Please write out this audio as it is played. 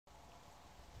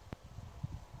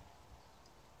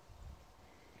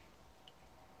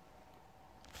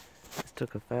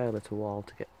took a fair little while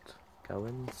to get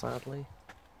going, sadly,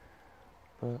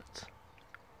 but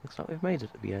looks like we've made it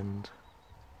at the end.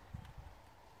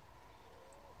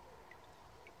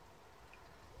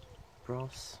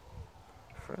 Brass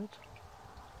thread,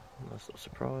 nice little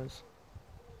surprise.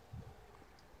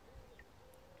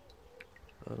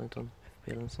 Burlington,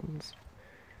 Beale & Sons.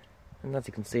 And as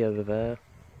you can see over there,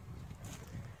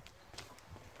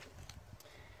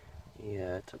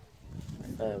 yeah, it took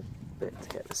a fair bit to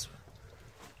get this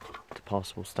to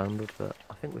passable standard, but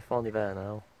I think we're finally there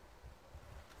now.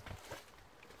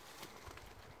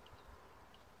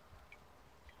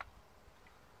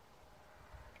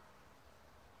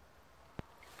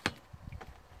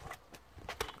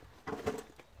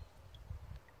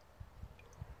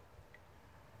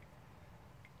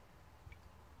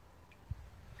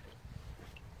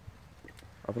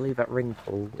 I believe that ring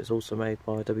pull is also made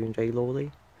by J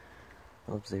Lawley.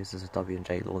 Obviously this is a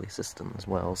J Lawley Cistern as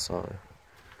well, so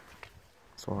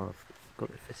that's why I've got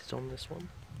it fitted on this one.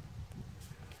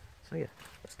 So yeah,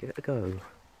 let's give it a go.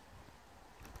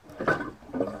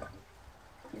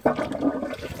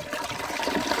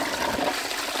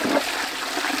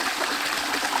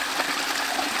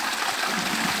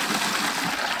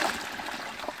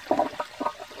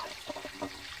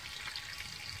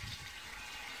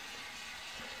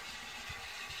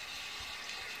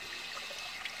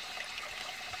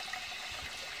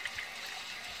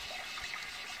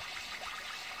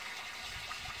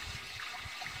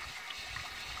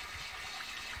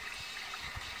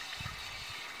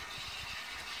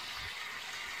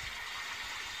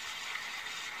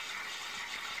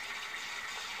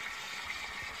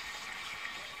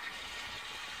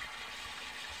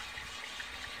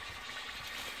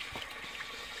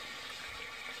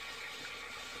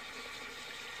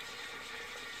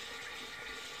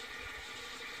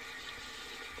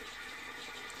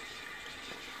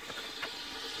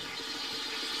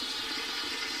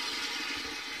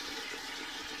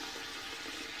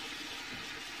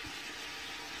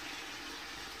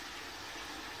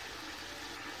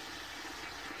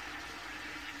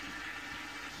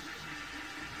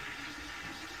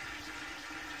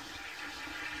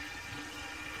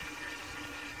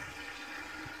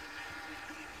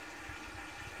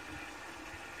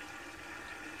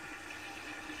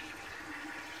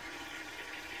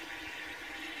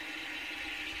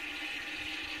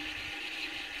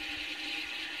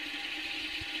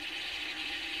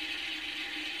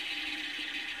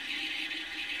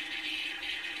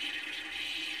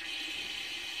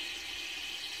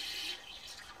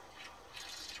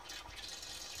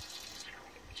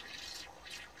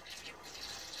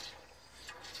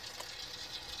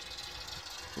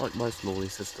 Like most Lawley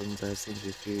systems, there seems to be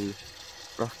a few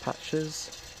rough patches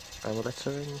around the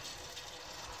lettering.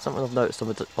 Something I've noticed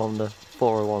on the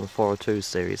 401 402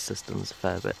 series systems a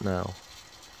fair bit now.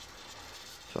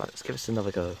 So right, let's give this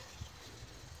another go.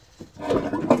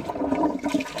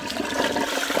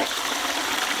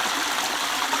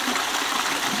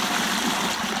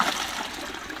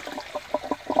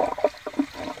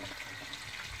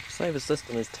 Say the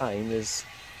system is tame is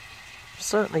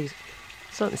certainly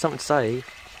something to say.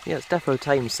 Yeah, it's defo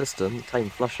tame system, tame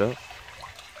flusher.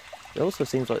 It also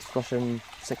seems like it's flushing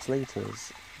 6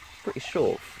 litres. Pretty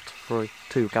short for a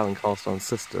 2-gallon cast iron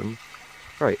system.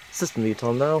 Right, system view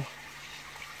time now.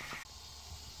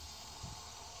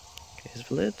 Here's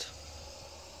the lid. It's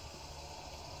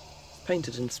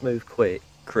painted in smooth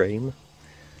cream,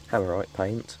 hammerite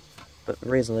paint. But the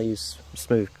reason I use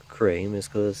smooth cream is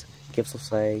because it gives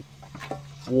us a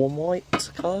warm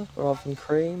white colour rather than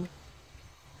cream.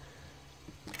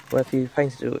 Where if you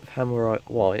painted it with hammerite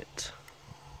white,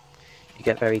 you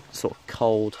get very sort of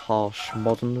cold, harsh,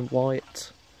 modern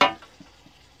white.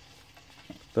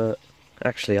 But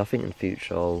actually I think in the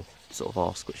future I'll sort of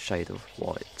ask which shade of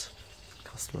white the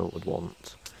customer would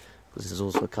want, because this is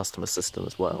also a customer system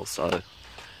as well, so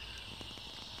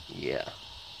yeah.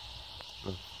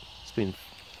 It's been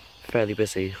a fairly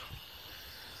busy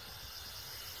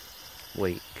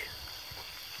week,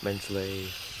 mentally,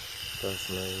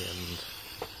 personally, and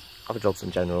other jobs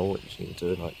in general which you can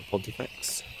do, like the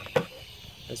Pontifex.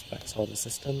 There's the back side of the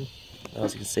system. Now,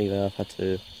 as you can see there, I've had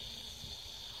to,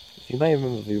 if you may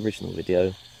remember the original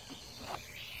video,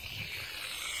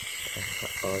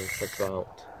 I said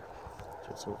about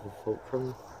doing some of the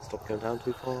fulcrum, stop going down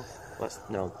too far. That's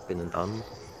now been and done.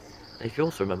 And if you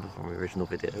also remember from the original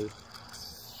video,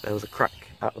 there was a crack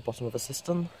at the bottom of the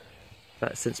system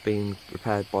that's since been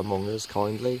repaired by Mongers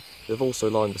kindly. We've also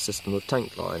lined the system with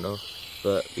tank liner,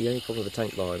 but the only problem with the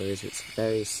tank liner is it's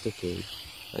very sticky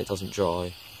and it doesn't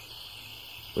dry,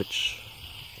 which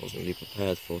I wasn't really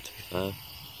prepared for, to be fair.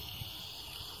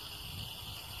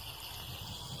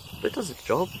 But it does its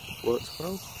job, works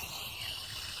well.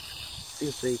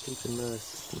 Seems to be keeping the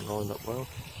system lined up well.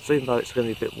 So even though it's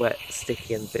going to be a bit wet,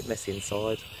 sticky and a bit messy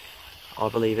inside, I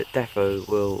believe it defo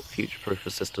will future-proof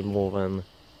the system more than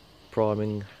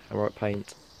priming hammerite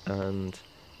paint and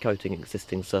coating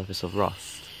existing surface of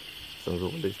rust, so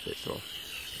we'll lose bits off.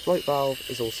 Float valve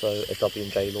is also a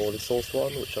J Lawley sourced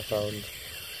one, which I found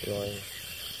in my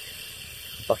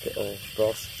bucket of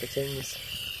brass fittings.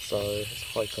 So it's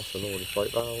a high pressure Lawley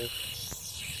float valve,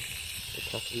 the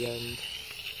cap at the end.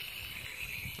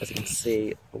 As you can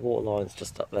see, the water line's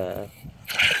just up there.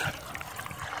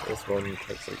 This one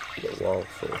takes a little while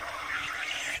to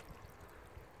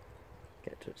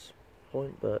get to its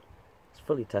point, but it's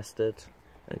fully tested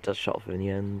and it does shut off in the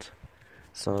end.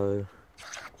 So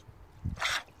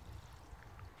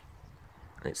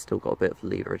it's still got a bit of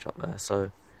leverage up there.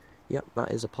 So yep,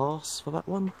 that is a pass for that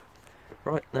one.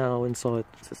 Right, now inside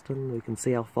the Cistern we can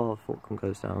see how far the fulcrum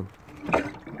goes down.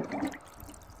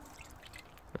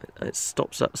 It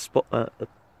stops at a spot at a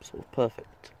sort of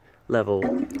perfect level.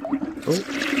 Oh.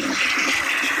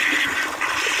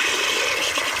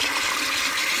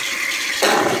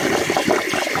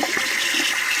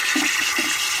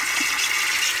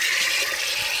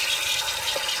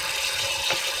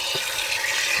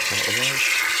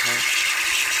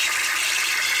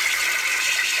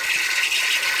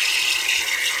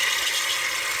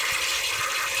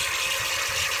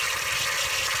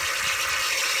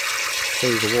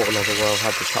 See, the water level well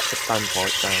had to cut the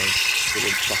standpipe down so it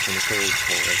wouldn't stuck in the coils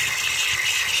for it.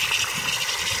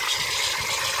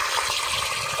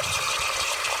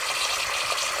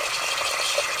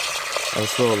 And the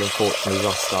swirl unfortunately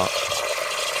rust up,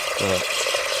 but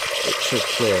it should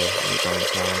clear when it goes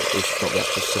down. At least it's not the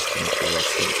actual system that will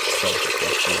rust, it's surface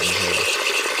rusting in here.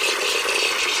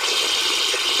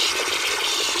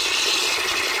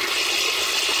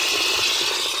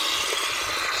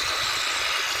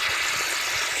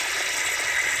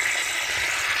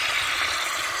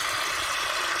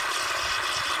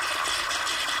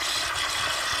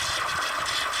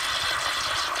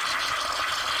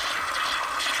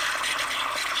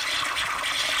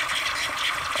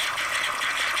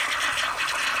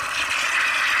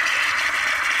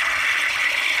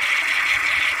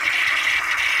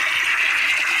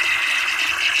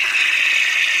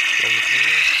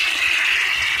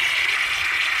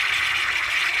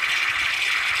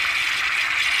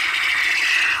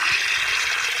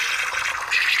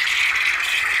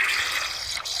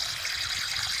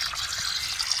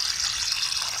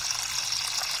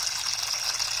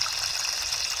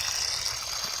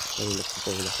 Maybe lift the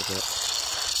ball up a bit.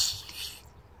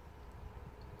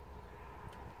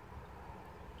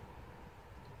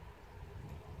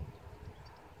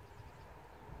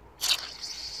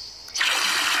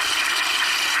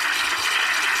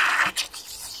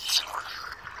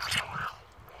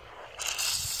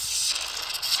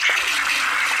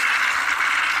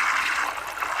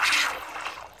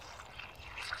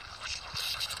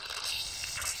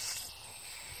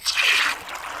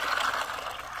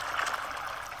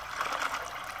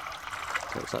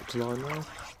 It's up to line now.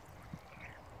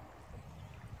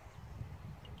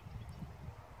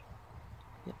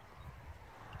 Yep.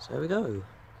 So there we go.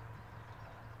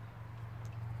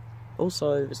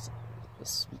 Also, this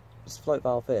float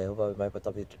valve here, although made by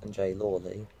J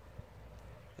Lawley,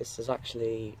 this is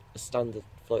actually a standard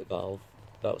float valve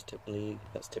that's typically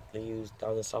used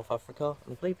down in South Africa,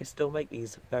 and I believe they still make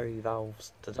these very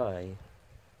valves today,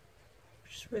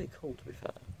 which is really cool to be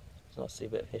fair. It's nice to see a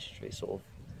bit of history sort of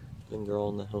linger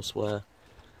on elsewhere.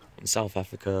 In South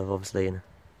Africa, obviously, and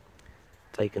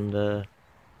taken the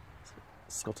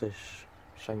Scottish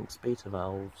Shanks beta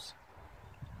valves,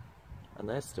 and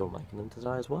they're still making them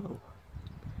today as well,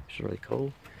 which is really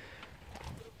cool.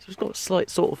 So it's got a slight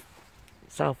sort of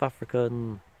South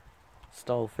African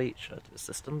style feature to the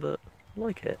system, but I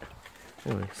like it.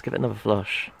 Anyway, let's give it another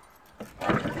flush.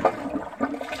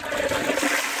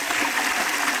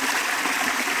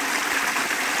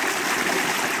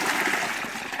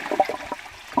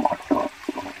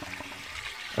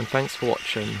 And thanks for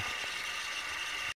watching.